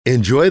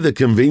Enjoy the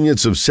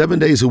convenience of 7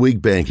 days a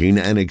week banking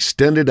and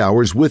extended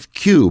hours with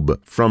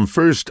Cube from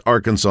First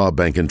Arkansas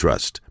Bank and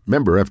Trust.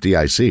 Member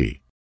FDIC.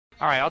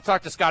 All right, I'll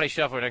talk to Scotty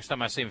Scheffler next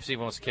time I see him, see if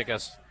he wants to kick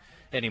us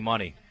any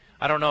money.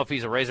 I don't know if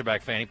he's a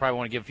Razorback fan. He probably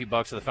want to give a few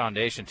bucks to the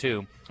foundation,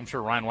 too. I'm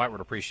sure Ryan White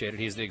would appreciate it.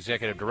 He's the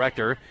executive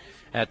director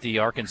at the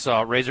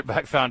Arkansas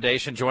Razorback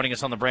Foundation, joining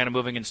us on the Brandon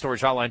Moving and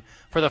Storage Hotline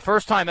for the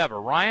first time ever.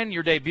 Ryan,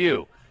 your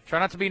debut. Try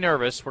not to be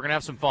nervous. We're going to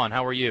have some fun.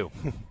 How are you?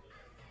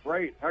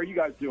 Great. How are you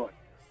guys doing?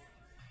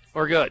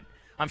 We're good.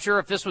 I'm sure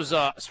if this was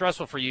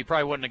stressful for you, you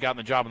probably wouldn't have gotten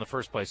the job in the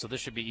first place, so this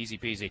should be easy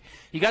peasy.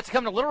 You got to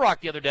come to Little Rock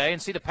the other day and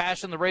see the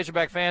passion of the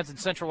Razorback fans in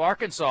Central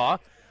Arkansas.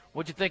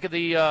 What'd you think of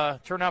the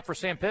turnout for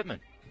Sam Pittman?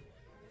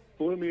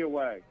 Blew me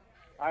away.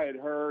 I had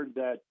heard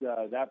that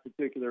that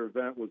particular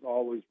event was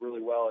always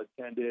really well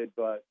attended,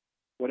 but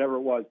whatever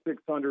it was,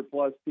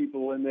 600-plus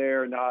people in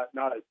there, not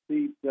a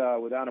seat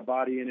without a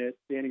body in it,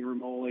 standing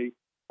room only.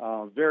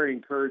 Very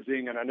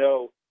encouraging, and I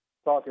know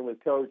talking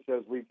with Coach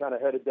as we kind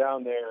of headed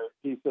down there,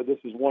 he said this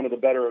is one of the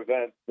better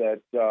events that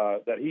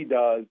he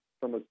does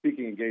from a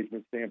speaking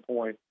engagement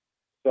standpoint.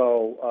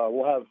 So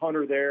we'll have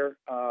Hunter there,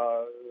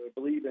 I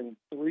believe, in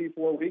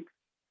 3-4 weeks.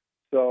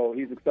 So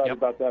he's excited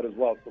about that as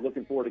well. So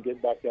looking forward to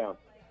getting back down.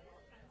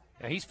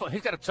 Yeah, he's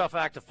got a tough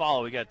act to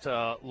follow. We got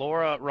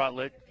Laura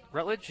Rutledge.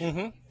 Mm-hmm.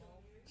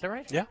 Is that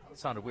right? Yeah. That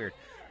sounded weird.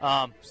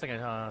 I was thinking,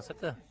 is that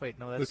the – wait,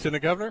 no, that's –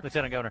 Lieutenant Governor?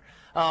 Lieutenant Governor.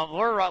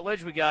 Laura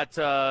Rutledge, we got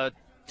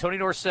Tony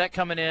Dorsett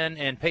coming in,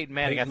 and Peyton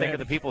Manning, I think, are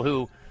the people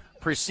who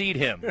precede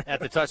him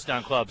at the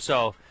Touchdown Club.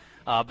 So,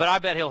 but I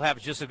bet he'll have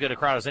just as good a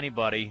crowd as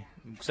anybody,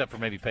 except for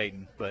maybe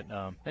Peyton. But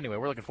anyway,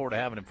 we're looking forward to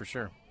having him for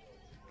sure.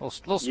 A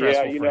little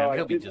stressful for him.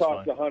 He'll be just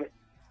fine.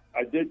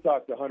 I did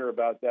talk to Hunter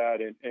about that,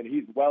 and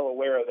he's well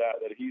aware of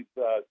that he's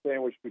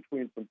sandwiched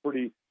between some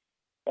pretty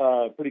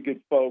good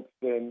folks,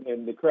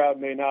 and the crowd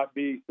may not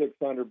be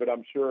 600, but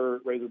I'm sure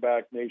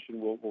Razorback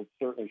Nation will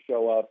certainly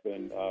show up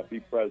and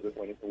be present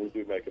when we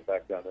do make it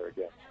back down there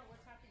again.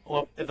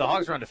 Well, if the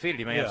Hogs are undefeated,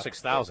 he may have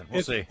 6,000.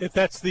 We'll see. If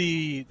that's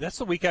the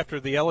week after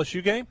the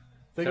LSU game,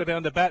 they go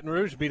down to Baton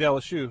Rouge, beat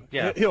LSU.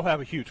 Yeah, he'll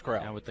have a huge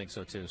crowd. I would think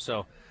so too.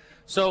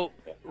 So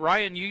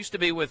Ryan, you used to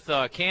be with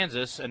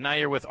Kansas, and now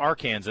you're with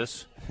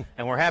Arkansas,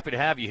 and we're happy to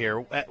have you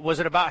here. Was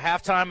it about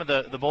halftime of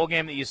the bowl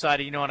game that you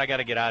decided, you know what, I got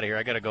to get out of here.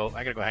 I got to go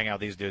hang out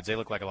with these dudes. They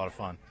look like a lot of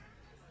fun.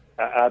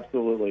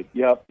 Absolutely.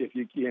 Yep. If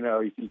you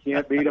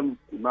can't beat them,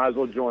 you might as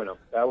well join them.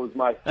 That was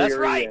my theory. That's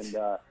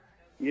right.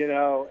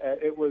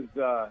 And it was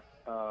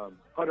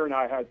Hunter and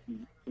I had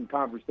some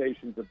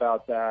conversations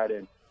about that,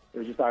 and it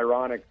was just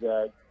ironic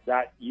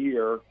that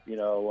year,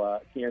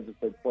 Kansas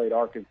had played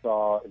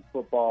Arkansas in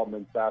football,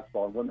 men's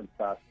basketball, and women's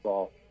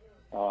basketball.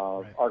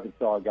 Right.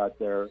 Arkansas got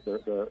their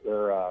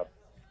the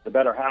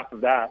better half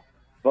of that.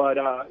 But,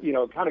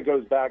 it kind of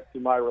goes back to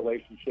my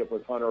relationship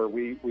with Hunter.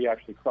 We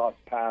actually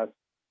crossed paths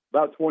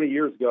about 20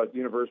 years ago at the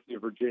University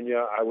of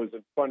Virginia. I was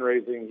in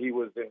fundraising. He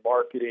was in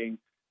marketing.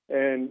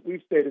 And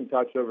we've stayed in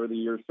touch over the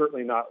years,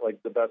 certainly not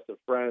like the best of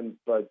friends,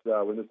 but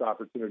when this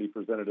opportunity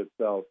presented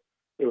itself,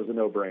 it was a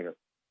no-brainer.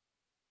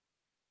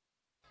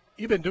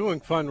 You've been doing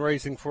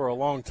fundraising for a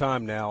long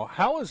time now.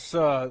 How has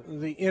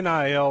the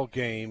NIL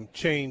game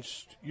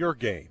changed your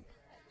game?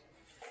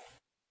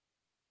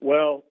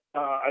 Well,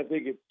 I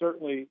think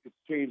it's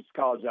changed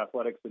college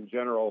athletics in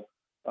general.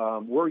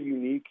 We're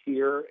unique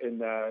here in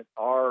that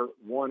our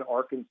One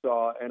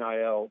Arkansas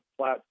NIL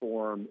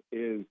platform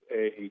is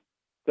a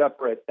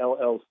separate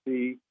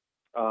LLC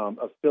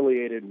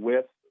affiliated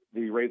with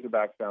the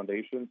Razorback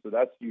Foundation. So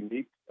that's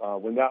unique.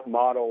 When that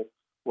model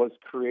was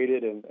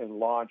created and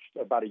launched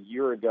about a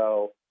year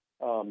ago,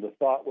 the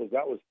thought was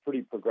that was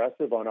pretty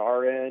progressive on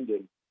our end.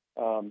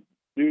 And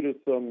due to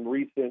some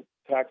recent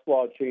tax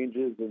law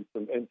changes and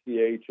some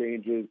NCAA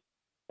changes,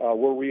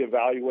 we're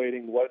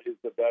reevaluating what is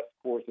the best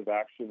course of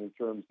action in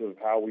terms of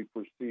how we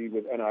proceed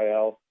with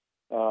NIL.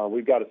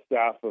 We've got a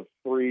staff of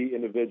 3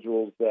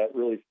 individuals that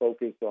really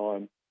focus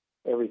on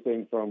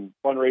everything from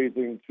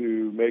fundraising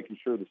to making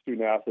sure the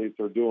student athletes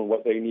are doing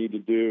what they need to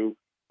do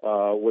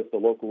with the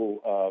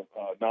local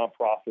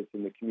nonprofits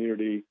in the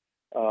community.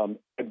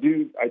 I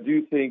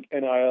do think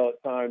NIL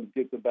at times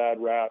gets a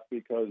bad rap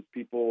because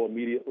people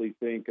immediately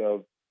think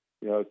of,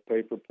 it's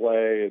pay for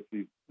play,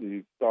 it's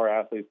these star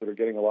athletes that are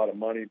getting a lot of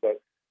money, but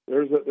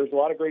there's a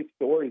lot of great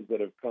stories that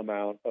have come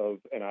out of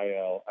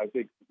NIL. I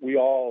think we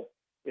all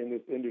in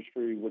this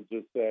industry would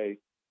just say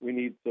we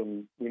need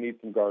some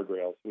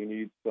guardrails. We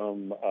need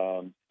some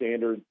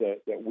standards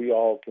that we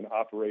all can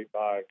operate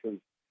by, because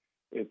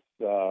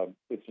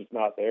it's just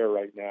not there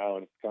right now,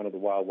 and it's kind of the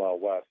wild,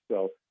 wild west.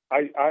 So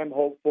I'm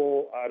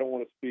hopeful. I don't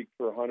want to speak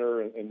for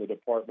Hunter and the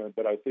department,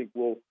 but I think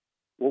we'll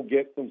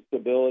get some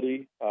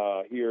stability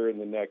here in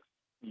the next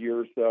year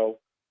or so.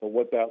 But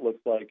what that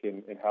looks like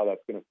and how that's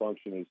going to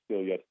function is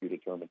still yet to be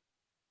determined.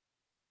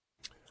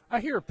 I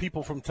hear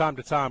people from time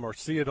to time, or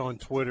see it on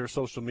Twitter,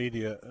 social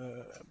media,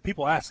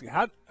 people asking,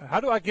 how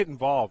do I get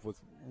involved with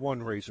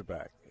One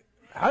Razorback?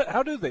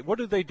 What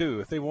do they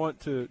do if they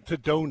want to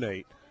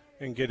donate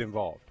and get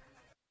involved?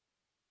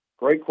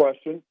 Great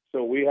question.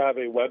 So we have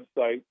a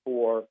website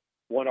for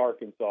One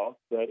Arkansas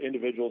that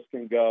individuals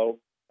can go.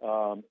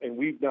 And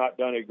we've not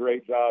done a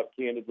great job,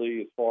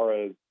 candidly, as far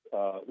as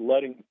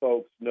letting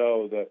folks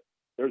know that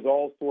there's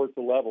all sorts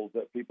of levels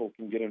that people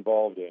can get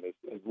involved in.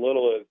 As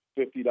little as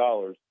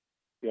 $50,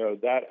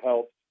 that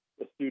helps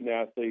a student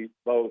athlete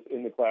both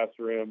in the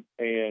classroom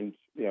and,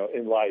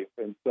 in life.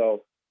 And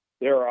so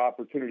there are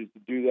opportunities to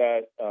do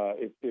that.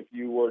 If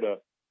you were to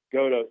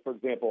go to, for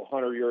example,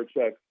 Hunter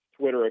Yurchek's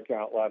Twitter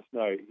account last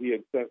night, he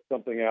had sent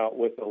something out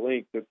with a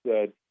link that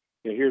said,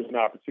 here's an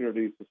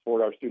opportunity to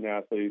support our student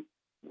athletes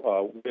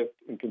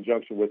in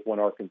conjunction with One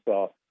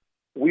Arkansas.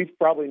 We've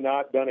probably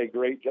not done a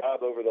great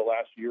job over the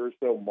last year or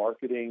so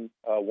marketing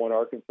One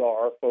Arkansas.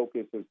 Our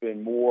focus has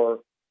been more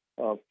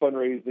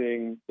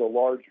fundraising, the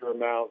larger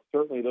amount.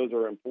 Certainly those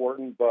are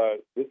important,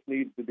 but this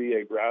needs to be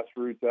a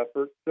grassroots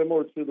effort,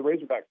 similar to the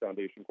Razorback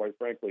Foundation, quite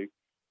frankly,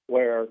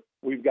 where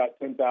we've got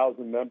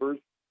 10,000 members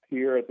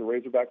here at the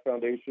Razorback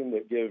Foundation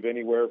that give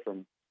anywhere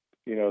from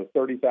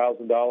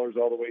 $30,000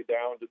 all the way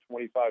down to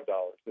 $25.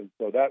 And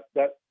so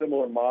that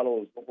similar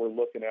model is what we're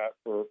looking at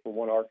for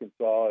One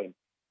Arkansas, and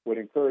would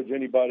encourage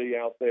anybody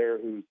out there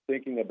who's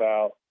thinking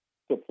about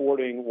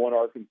supporting One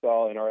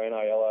Arkansas in our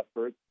NIL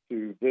efforts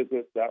to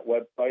visit that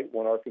website,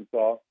 One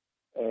Arkansas,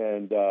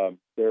 and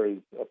there is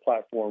a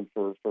platform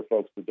for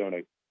folks to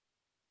donate.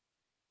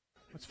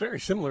 It's very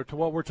similar to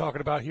what we're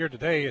talking about here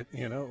today.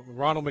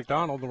 Ronald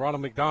McDonald, the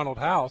Ronald McDonald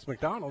House,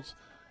 McDonald's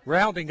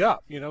rounding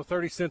up,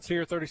 30 cents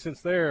here, 30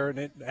 cents there, and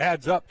it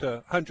adds up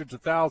to hundreds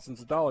of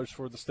thousands of dollars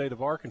for the state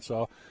of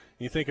Arkansas.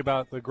 You think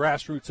about the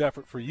grassroots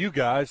effort for you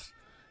guys,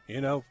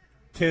 $10,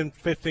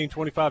 $15,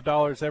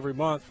 $25 every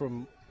month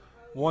from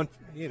one,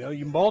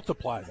 you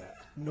multiply that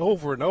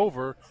over and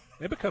over,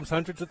 it becomes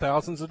hundreds of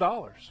thousands of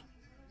dollars.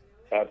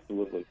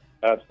 Absolutely.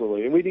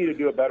 And we need to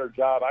do a better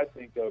job, I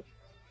think, of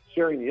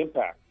sharing the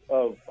impact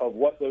of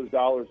what those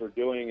dollars are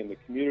doing in the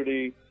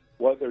community,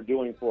 what they're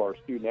doing for our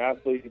student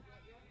athletes.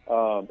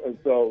 And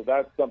so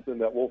that's something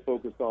that we'll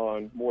focus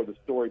on more, the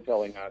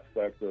storytelling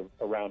aspect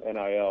around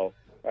NIL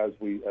as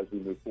we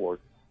move forward.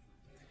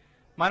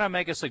 Might I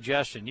make a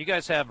suggestion? You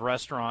guys have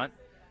restaurant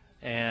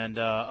and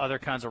other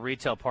kinds of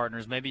retail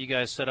partners. Maybe you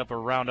guys set up a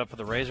roundup for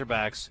the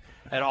Razorbacks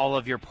at all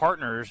of your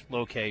partners'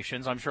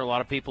 locations. I'm sure a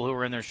lot of people who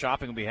are in there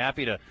shopping will be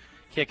happy to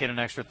kick in an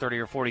extra 30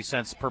 or 40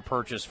 cents per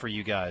purchase for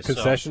you guys.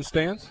 Concession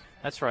stands?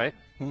 That's right.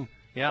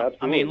 Yeah. Absolutely.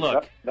 I mean,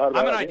 look, not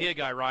I'm an idea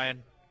guy,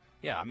 Ryan.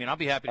 Yeah, I mean, I'll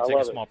be happy to take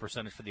a small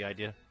percentage for the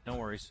idea. No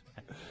worries.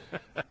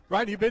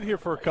 Ryan, you've been here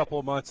for a couple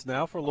of months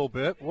now, for a little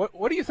bit.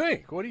 What do you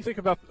think? What do you think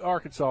about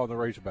Arkansas and the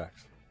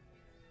Razorbacks?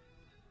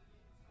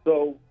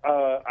 So,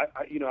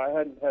 I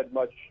hadn't had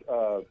much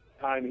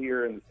time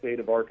here in the state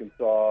of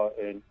Arkansas,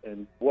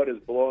 and what has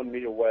blown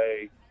me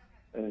away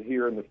and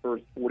here in the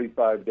first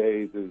 45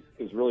 days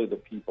is really the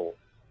people.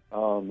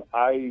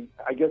 I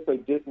guess I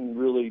didn't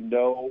really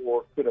know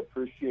or could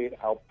appreciate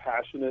how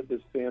passionate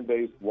this fan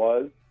base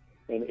was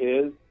and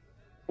is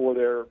for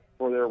their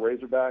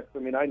Razorbacks. I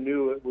mean, I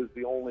knew it was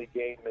the only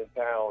game in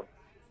town,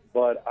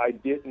 but I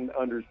didn't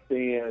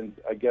understand,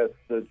 I guess,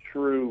 the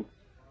true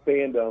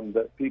fandom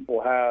that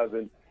people have.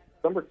 And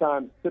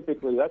summertime,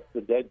 typically, that's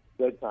the dead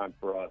time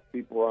for us.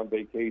 People are on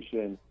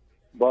vacation.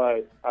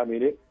 But, I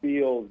mean, it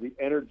feels the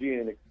energy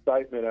and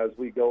excitement as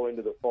we go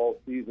into the fall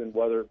season,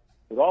 whether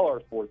with all our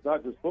sports,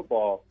 not just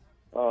football,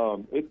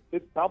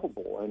 it's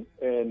palpable.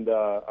 And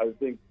I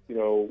think,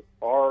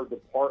 our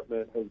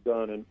department has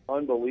done an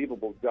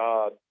unbelievable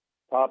job,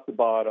 top to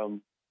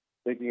bottom,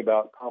 thinking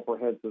about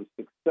comprehensive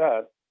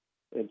success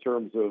in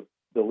terms of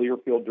the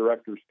Learfield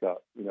Directors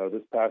Cup.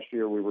 This past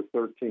year we were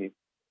 13th.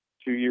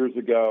 2 years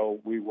ago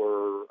we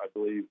were, I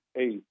believe,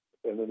 8th,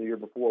 and then the year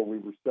before we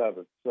were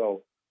 7th.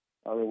 So,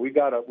 I mean, we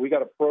got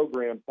a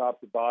program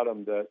top to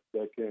bottom that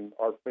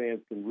our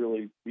fans can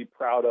really be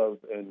proud of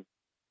and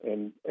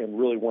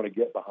really want to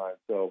get behind.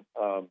 So,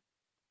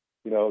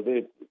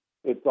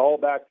 it's all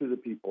back to the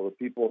people. The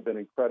people have been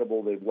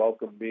incredible. They've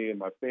welcomed me and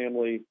my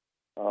family,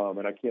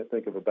 and I can't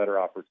think of a better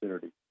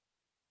opportunity.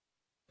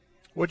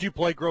 What'd you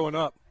play growing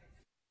up?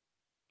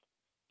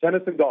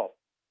 Tennis and golf.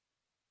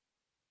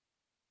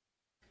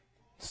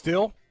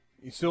 Still?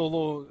 You still a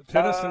little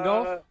tennis and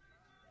golf?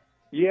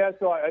 Yeah,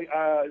 so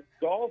I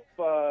golf.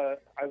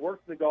 I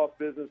worked in the golf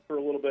business for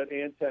a little bit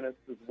and tennis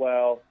as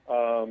well,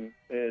 and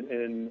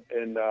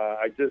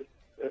I just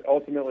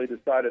ultimately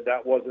decided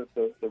that wasn't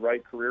the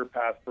right career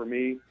path for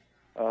me.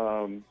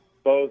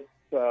 Both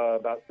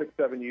about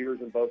 6-7 years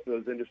in both of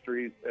those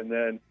industries, and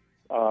then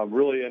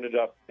really ended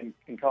up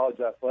in college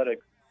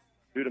athletics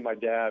due to my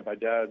dad. My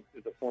dad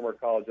is a former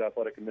college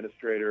athletic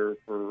administrator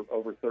for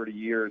over 30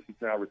 years. He's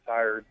now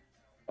retired.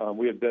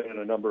 We have been in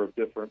a number of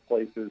different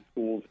places,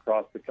 schools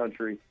across the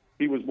country.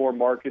 He was more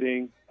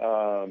marketing,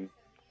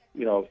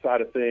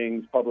 side of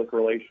things, public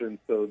relations.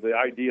 So the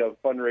idea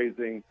of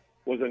fundraising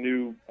was a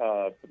new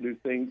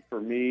thing for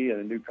me and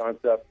a new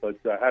concept. But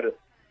I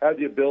had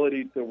the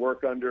ability to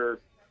work under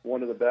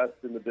one of the best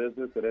in the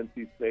business at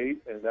NC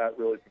State, and that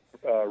really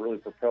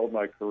propelled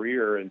my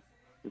career. And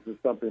this is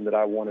something that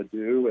I want to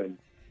do. And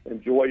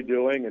enjoy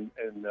doing, and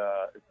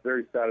it's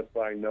very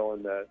satisfying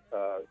knowing that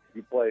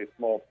you play a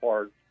small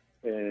part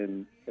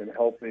in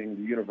helping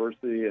the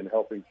university and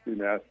helping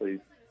student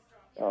athletes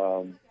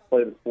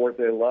play the sport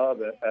they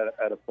love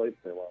at a place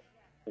they love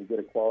and get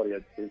a quality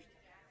education.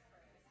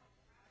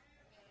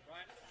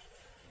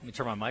 Let me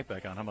turn my mic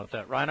back on. How about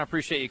that? Ryan, I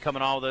appreciate you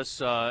coming on with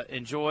us.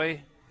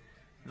 Enjoy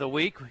the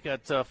week. We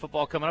got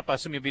football coming up. I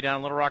assume you'll be down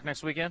in Little Rock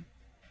next weekend?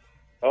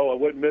 Oh, I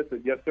wouldn't miss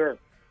it. Yes, sir.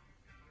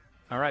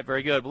 All right,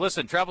 very good. Well,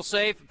 listen, travel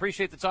safe.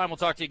 Appreciate the time. We'll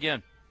talk to you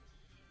again.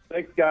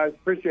 Thanks, guys.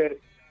 Appreciate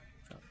it.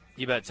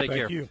 You bet. Take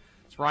care. Thank you.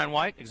 It's Ryan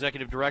White,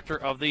 Executive Director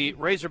of the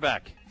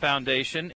Razorback Foundation.